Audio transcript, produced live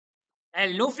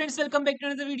Hello friends, welcome back to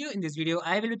another video. In this video,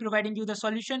 I will be providing you the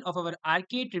solution of our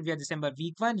arcade trivia December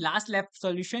week 1 last lap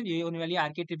solution. ये होने वाली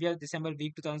arcade trivia December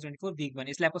week 2024 week 1.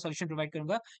 इस lap का solution provide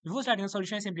करूंगा. Before starting the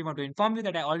solution, I simply want to inform you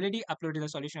that I already uploaded the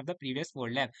solution of the previous 4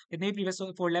 lab. जितने भी previous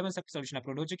 4 lab हैं सब solution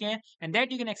upload हो चुके हैं and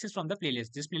that you can access from the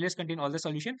playlist. This playlist contain all the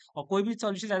solution और कोई भी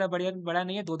solution ज़्यादा बड़ा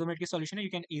नहीं है 2-2 मिनट की solution है.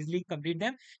 You can easily complete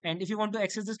them and if you want to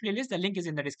access this playlist, the link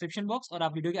is in the description box और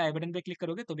आप वीडियो के आई बटन पे क्लिक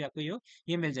करोगे तो भी आपको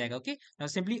ये मिल जाएगा. Okay, now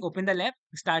simply open the lab,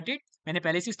 start it. मैंने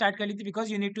पहले से स्टार्ट कर ली थी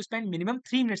because you need to spend minimum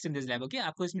 3 minutes in this lab. Okay,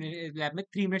 आपको इस लैब में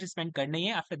 3 मिनट्स स्पेंड करना ही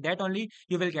है. After that only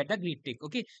you will get the green tick.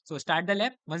 Okay, so start the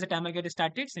lab. Once the timer get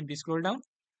started, simply scroll down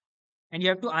and you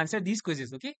have to answer these quizzes.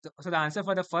 Okay, so the answer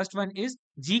for the first one is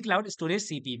G Cloud Storage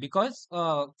CP because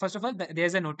first of all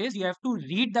there's a notice. You have to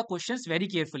read the questions very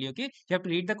carefully. Okay, you have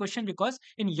to read the question because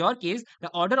in your case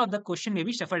the order of the question may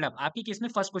be shuffled up. आपकी case में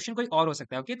first question कोई और हो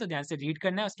सकता है. Okay, तो ध्यान से रीड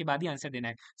करना है, उसके बाद ही आंसर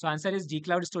देना है. So answer is G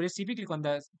Cloud Storage CP. Click on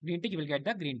the green tick, you will get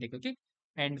the green tick. Okay,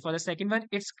 and for the second one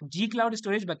it's G Cloud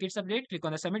Storage Buckets update.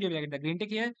 Click on the submit, you will get the green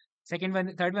tick here.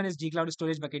 Third one is G Cloud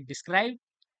Storage Bucket describe.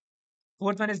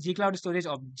 Fourth one is G Cloud Storage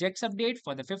Objects Update.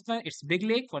 For the fifth one, it's Big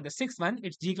Lake. For the sixth one,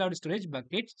 it's G Cloud Storage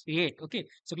Bucket Create. Okay,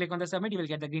 so click on the submit. You will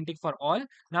get the green tick for all.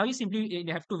 Now you simply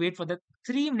have to wait for the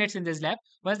 3 minutes in this lab.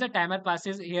 Once the timer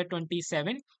passes here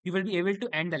 27, you will be able to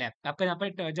end the lab. आपका यहाँ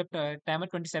पर जब timer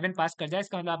 27 pass कर जाए,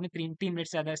 इसका मतलब आपने 3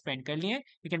 minutes से ज़्यादा spend कर लिए हैं.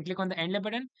 You can click on the end lab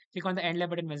button. Click on the end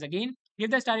lab button once again.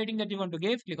 Give the star rating that you want to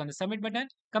give. Click on the submit button.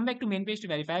 Come back to main page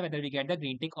to verify whether we get the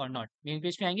green tick or not. Main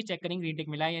page पे आएंगे, check करेंगे green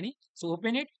tick मिला है या नहीं. So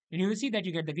open it. And you will see that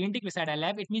you get the green tick beside our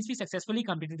lab. It means we successfully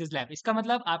completed this lab. इसका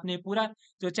मतलब आपने पूरा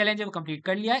जो चैलेंज है वो कंप्लीट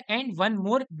कर लिया है. And one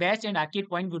more batch and arcade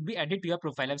point would be added to your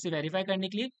profile. अब से वेरीफाई करने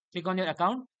के लिए click on your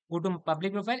account, go to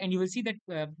public profile and you will see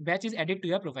that batch is added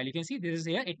to your profile. You can see this is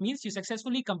here. It means you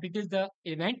successfully completed the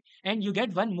event and you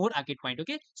get one more arcade point.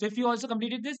 Okay, so if you also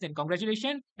completed this, then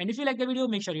congratulations. And if you like the video,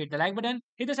 make sure you hit the like button,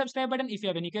 hit the subscribe button. If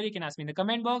you have any query, you can ask me in the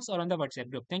comment box or on the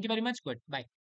WhatsApp group. Thank you very much. Good, bye.